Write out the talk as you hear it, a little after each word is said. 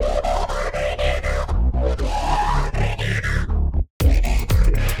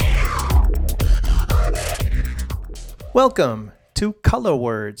Welcome to Color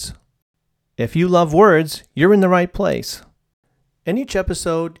Words. If you love words, you're in the right place. In each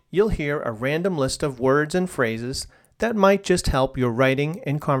episode, you'll hear a random list of words and phrases that might just help your writing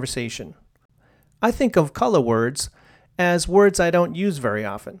and conversation. I think of color words as words I don't use very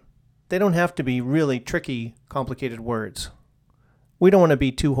often. They don't have to be really tricky, complicated words. We don't want to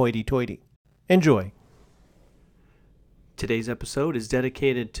be too hoity-toity. Enjoy. Today's episode is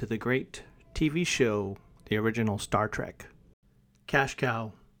dedicated to the great TV show, the original Star Trek. Cash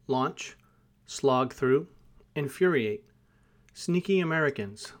cow, launch, slog through, infuriate, sneaky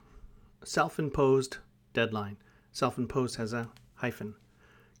Americans, self-imposed, deadline. Self-imposed has a hyphen.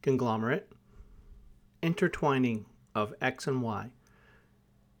 Conglomerate, intertwining of X and Y.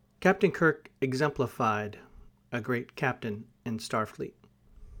 Captain Kirk exemplified a great captain in Starfleet.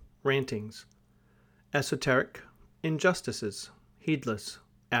 Rantings, esoteric, injustices, heedless,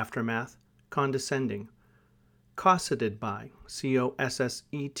 aftermath, condescending, cosseted by,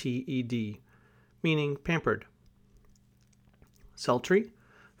 cossetted, meaning pampered. Sultry,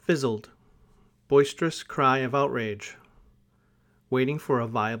 fizzled, boisterous cry of outrage, waiting for a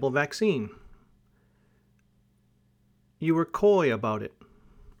viable vaccine. You were coy about it,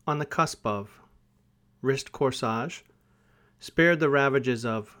 on the cusp of, wrist corsage, spared the ravages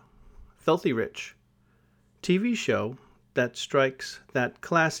of, filthy rich, TV show that strikes that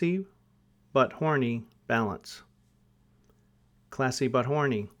classy but horny balance. Classy but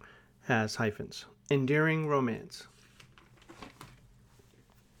horny has hyphens. Endearing romance.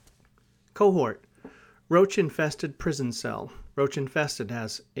 Cohort. Roach-infested prison cell. Roach-infested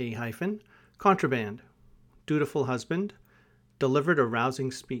has a hyphen. Contraband. Dutiful husband. Delivered a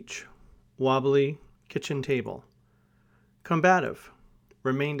rousing speech. Wobbly kitchen table. Combative.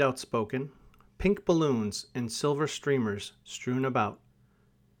 Remained outspoken. Pink balloons and silver streamers strewn about.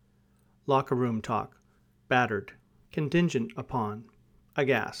 Locker room talk. Battered. Contingent upon.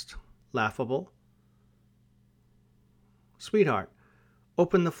 Aghast. Laughable. Sweetheart.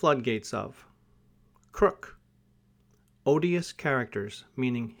 Open the floodgates of. Crook. Odious characters,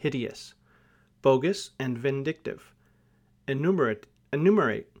 meaning hideous. Bogus and vindictive. Enumerate,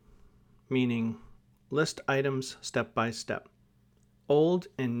 meaning list items step by step. Old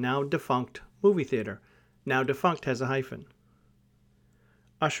and now defunct movie theater. Now defunct has a hyphen.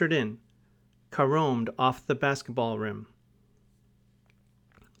 Ushered in. Caromed off the basketball rim.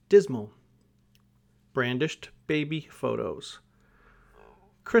 Dismal. Brandished baby photos.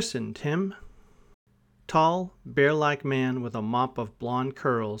 Christened him. Tall, bear-like man with a mop of blonde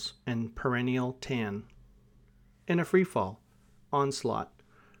curls and perennial tan. In a freefall. Onslaught.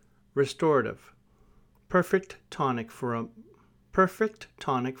 Restorative. Perfect tonic for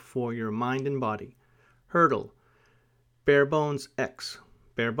your mind and body. Hurdle. Bare bones X.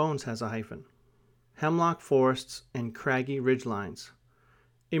 Bare bones has a hyphen. Hemlock forests and craggy ridgelines.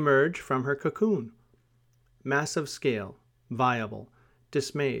 Emerge from her cocoon. Massive scale. Viable.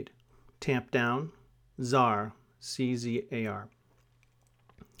 Dismayed. Tamp down. Czar. Czar.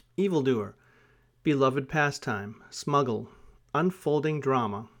 Evildoer. Beloved pastime. Smuggle. Unfolding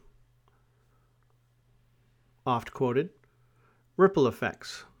drama. Oft quoted. Ripple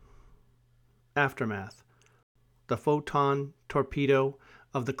effects. Aftermath. The photon torpedo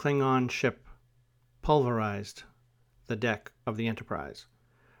of the Klingon ship pulverized the deck of the Enterprise.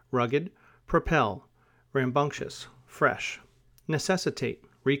 Rugged, propel, rambunctious, fresh. Necessitate,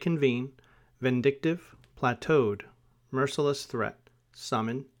 reconvene, vindictive, plateaued, merciless threat,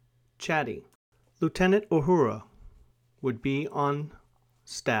 summon, chatty. Lieutenant Uhura would be on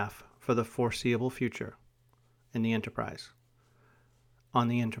staff for the foreseeable future in the Enterprise. On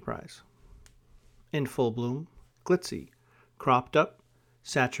the Enterprise. In full bloom, glitzy, cropped up,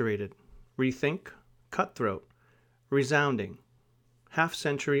 saturated, rethink, cutthroat, resounding,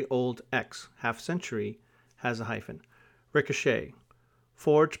 half-century-old X, half-century has a hyphen, ricochet,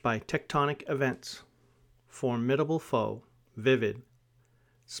 forged by tectonic events, formidable foe, vivid,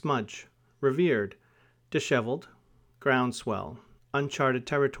 smudge, revered, disheveled, groundswell, uncharted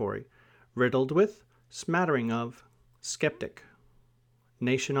territory, riddled with, smattering of, skeptic,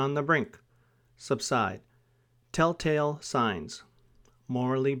 nation on the brink, subside, telltale signs,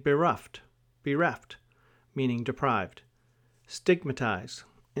 morally bereft, meaning deprived, stigmatize,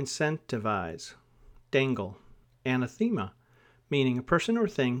 incentivize, dangle, anathema, meaning a person or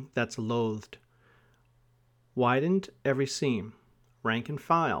thing that's loathed, widened every seam, rank and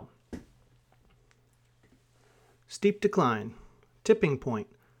file, steep decline, tipping point,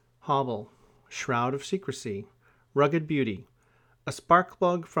 hobble, shroud of secrecy, rugged beauty, a spark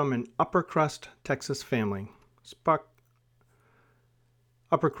plug from an upper crust Texas family.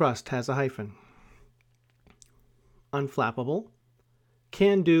 Upper crust has a hyphen. unflappable.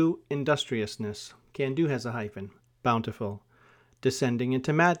 Can-do industriousness. Can-do has a hyphen. Bountiful. Descending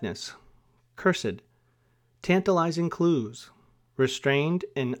into madness. Cursed. Tantalizing clues. Restrained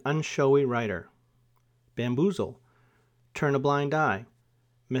and unshowy writer. Bamboozle. Turn a blind eye.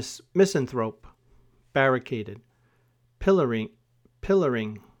 Misanthrope. Barricaded. Pillaring.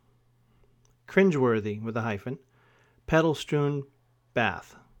 Cringeworthy with a hyphen. Pedal-strewn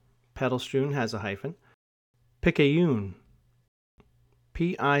bath. Pedal-strewn has a hyphen. Picayune.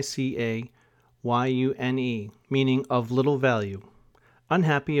 Picayune, meaning of little value.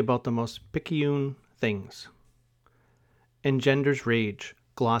 Unhappy about the most picayune things. Engenders rage.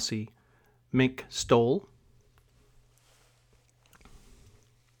 Glossy. Mink stole.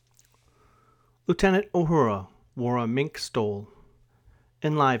 Lieutenant Uhura wore a mink stole.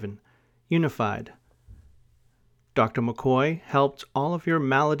 Enliven. Unified. Dr. McCoy helped all of your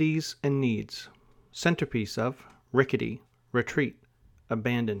maladies and needs. Centerpiece of. Rickety. Retreat.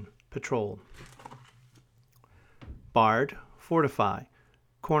 Abandon. Patrol. Bard. Fortify.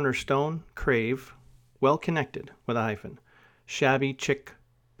 Cornerstone. Crave. Well connected with a hyphen. Shabby chick.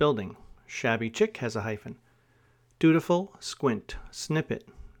 Building. Shabby chick has a hyphen. Dutiful. Squint. Snippet.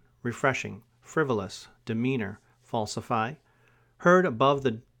 Refreshing. Frivolous. Demeanor. Falsify. Heard above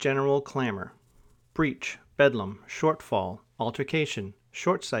the general clamor. Breach. Bedlam. Shortfall. Altercation.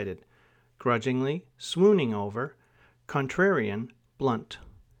 Short-sighted. Grudgingly. Swooning over. Contrarian. Blunt.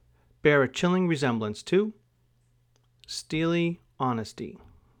 Bear a chilling resemblance to. Steely honesty.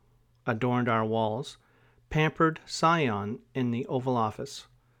 Adorned our walls. Pampered scion in the Oval Office.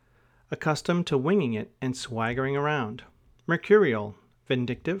 Accustomed to winging it and swaggering around. Mercurial.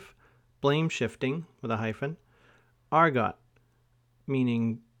 Vindictive. Blame-shifting with a hyphen. Argot,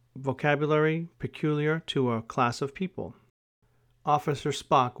 meaning vocabulary peculiar to a class of people. Officer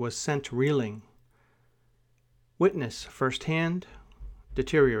Spock was sent reeling. Witness first-hand.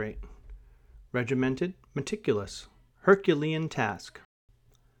 Deteriorate. Regimented. Meticulous. Herculean task.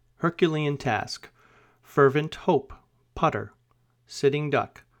 Herculean task. Fervent hope. Putter. Sitting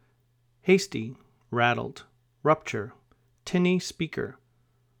duck. Hasty. Rattled. Rupture. Tinny speaker.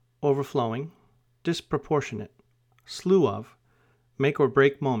 Overflowing. Disproportionate. Slew of. Make or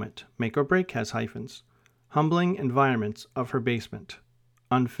break moment. Make or break has hyphens. Humbling environments of her basement.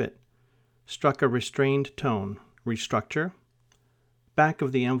 Unfit. Struck a restrained tone. Restructure. Back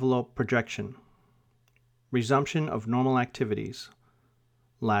of the envelope projection. Resumption of normal activities.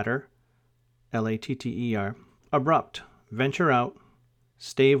 Latter. Latter. Abrupt. Venture out.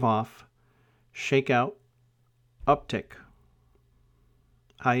 Stave off. Shake out. Uptick.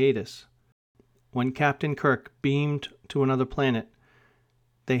 Hiatus. When Captain Kirk beamed to another planet,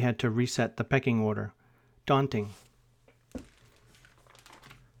 they had to reset the pecking order. Daunting.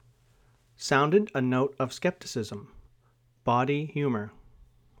 Sounded a note of skepticism. Bawdry humor.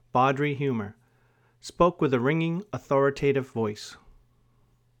 Spoke with a ringing, authoritative voice.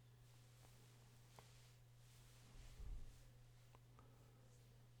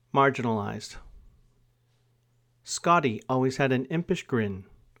 Marginalized. Scotty always had an impish grin.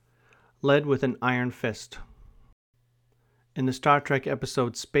 Led with an iron fist. In the Star Trek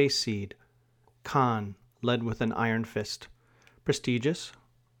episode Space Seed, Khan led with an iron fist. Prestigious.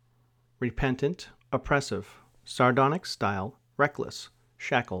 Repentant. Oppressive. Sardonic style. Reckless.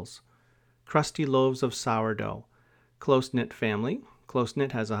 Shackles. Crusty loaves of sourdough. Close-knit family.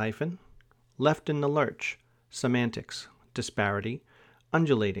 Close-knit has a hyphen. Left in the lurch. Semantics. Disparity.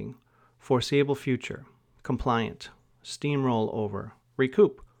 Undulating. Foreseeable future. Compliant. Steamroll over.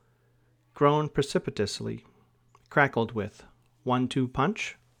 Recoup. Grown precipitously. Crackled with. 1-2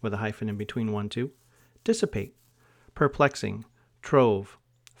 punch, with a hyphen in between 1-2. Dissipate. Perplexing. Trove.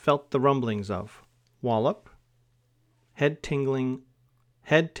 Felt the rumblings of. Wallop. Head tinglingly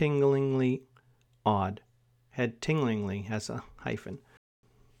odd. Head tinglingly has a hyphen.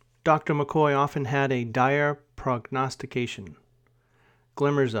 Dr. McCoy often had a dire prognostication.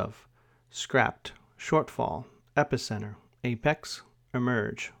 Glimmers of. Scrapped. Shortfall. Epicenter. Apex.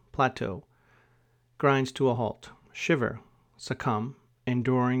 Emerge. Plateau. Grinds to a halt. Shiver. Succumb.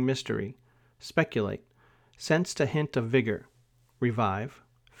 Enduring mystery. Speculate. Sensed a hint of vigor. Revive.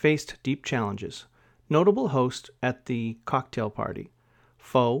 Faced deep challenges. Notable host at the cocktail party.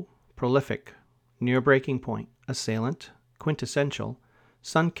 Foe. Prolific. Near breaking point. Assailant. Quintessential.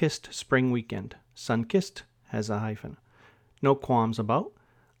 Sun-kissed spring weekend. Sun-kissed has a hyphen. No qualms about.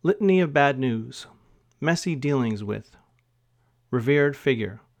 Litany of bad news. Messy dealings with. Revered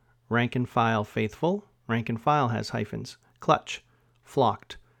figure. Rank and file faithful. Rank and file has hyphens. Clutch.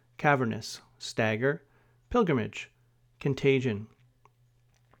 Flocked. Cavernous. Stagger. Pilgrimage. Contagion.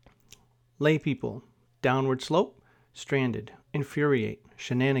 Lay people. Downward slope. stranded, infuriate,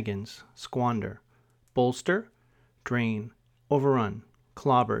 shenanigans, squander, bolster, drain, overrun,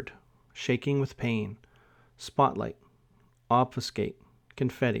 clobbered, shaking with pain, spotlight, obfuscate,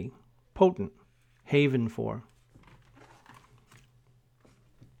 confetti, potent, haven for.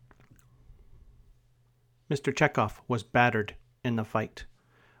 Mr. Chekhov was battered in the fight.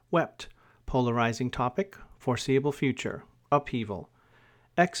 Wept, polarizing topic, foreseeable future, upheaval.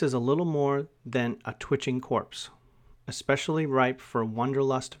 X is a little more than a twitching corpse, especially ripe for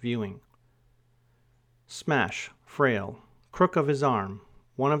wanderlust viewing. Smash, frail, crook of his arm,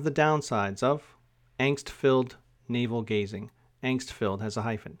 one of the downsides of angst-filled navel gazing. Angst-filled has a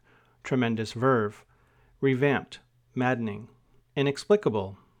hyphen. Tremendous verve. Revamped, maddening,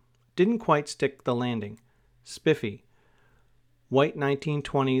 inexplicable, didn't quite stick the landing. Spiffy, white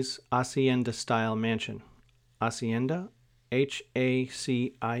 1920s hacienda-style mansion. Hacienda, Hacienda,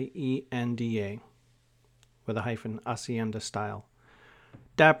 with a hyphen, hacienda-style.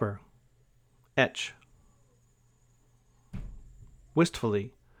 Dapper, etch.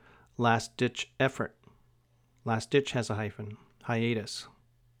 Wistfully, last-ditch effort. Last-ditch has a hyphen. Hiatus.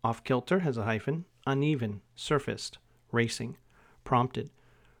 Off-kilter has a hyphen. Uneven, surfaced, racing, prompted.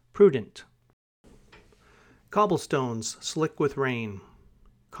 Prudent. Cobblestones slick with rain.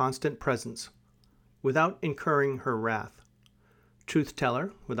 Constant presence, without incurring her wrath.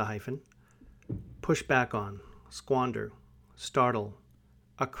 Truth-teller with a hyphen. Push back on, squander, startle,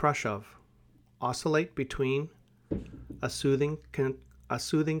 a crush of, oscillate between, a soothing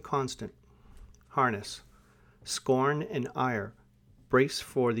constant, harness, scorn and ire, brace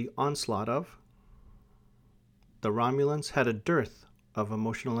for the onslaught of. The Romulans had a dearth of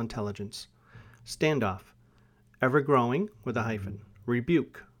emotional intelligence. Standoff, ever-growing with a hyphen,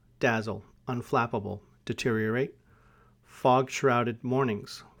 rebuke, dazzle, unflappable, deteriorate. Fog-shrouded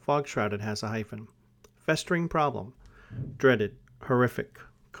mornings, fog-shrouded has a hyphen. Festering problem, dreaded, horrific,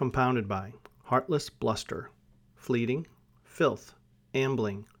 compounded by, heartless bluster, fleeting, filth,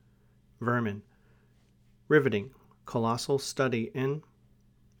 ambling, vermin, riveting, colossal study in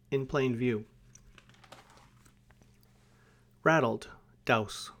plain view. Rattled,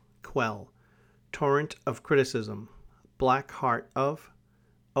 douse, quell, torrent of criticism, black heart of,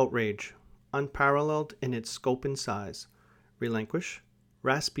 outrage, unparalleled in its scope and size, relinquish,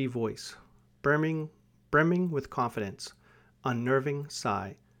 raspy voice, brimming with confidence, unnerving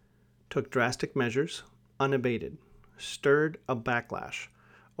sigh, took drastic measures, unabated, stirred a backlash,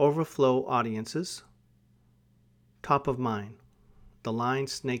 overflow audiences, top of mind, the line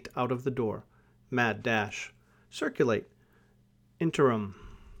snaked out of the door, mad dash, circulate, interim,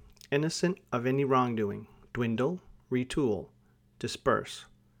 innocent of any wrongdoing, dwindle, retool, disperse.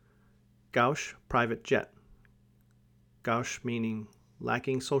 Gauche, private jet. Gauche meaning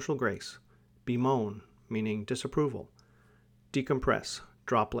lacking social grace. Bemoan meaning disapproval. Decompress,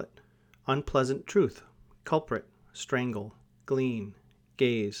 droplet. Unpleasant truth, culprit, strangle, glean,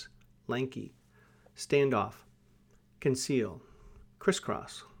 gaze, lanky. Standoff, conceal,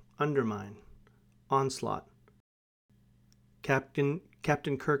 crisscross, undermine, onslaught.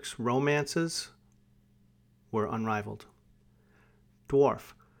 Captain Kirk's romances were unrivaled.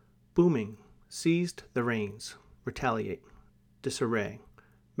 Dwarf, booming, seized the reins, retaliate, disarray,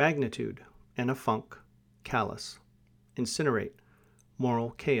 magnitude, and a funk, callous, incinerate,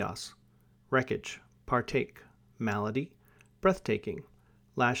 moral chaos, wreckage, partake, malady, breathtaking,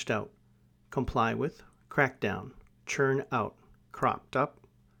 lashed out, comply with, crack down, churn out, cropped up,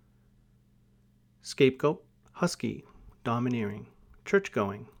 scapegoat, husky, domineering,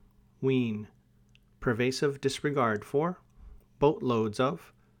 church-going, wean, pervasive disregard for, boatloads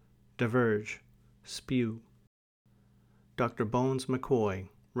of, diverge, spew. Dr. Bones McCoy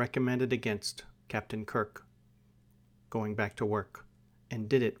recommended against Captain Kirk going back to work, and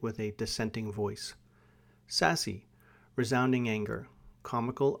did it with a dissenting voice. Sassy, resounding anger,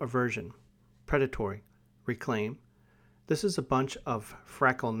 comical aversion, predatory, reclaim. This is a bunch of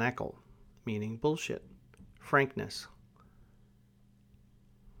frackle-knackle, meaning bullshit. Frankness.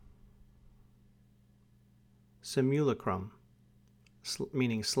 Simulacrum,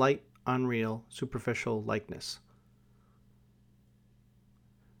 meaning slight, unreal, superficial likeness.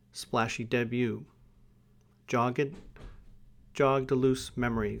 Splashy debut, jogged loose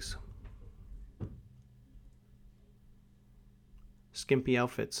memories. Skimpy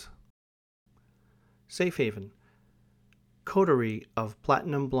outfits. Safe haven, coterie of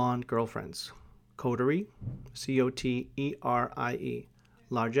platinum blonde girlfriends. Coterie, C-O-T-E-R-I-E,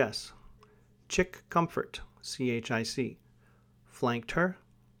 largesse. Chick comfort, C-H-I-C. Flanked her,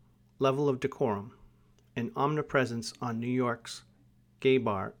 level of decorum, an omnipresence on New York's gay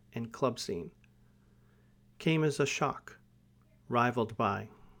bar and club scene. came as a shock, rivaled by,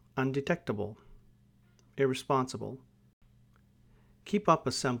 undetectable, irresponsible. Keep up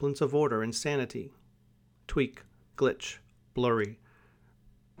a semblance of order and sanity. Tweak, glitch, blurry,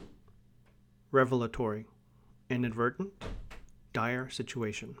 revelatory, inadvertent, dire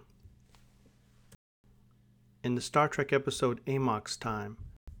situation. In the Star Trek episode Amok's Time,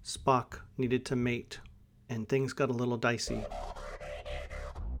 Spock needed to mate, and things got a little dicey.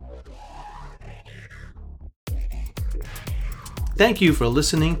 Thank you for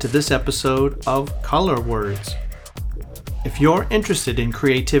listening to this episode of Color Words. If you're interested in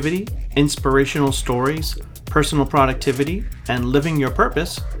creativity, inspirational stories, personal productivity, and living your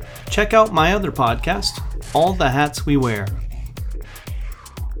purpose, check out my other podcast, All the Hats We Wear.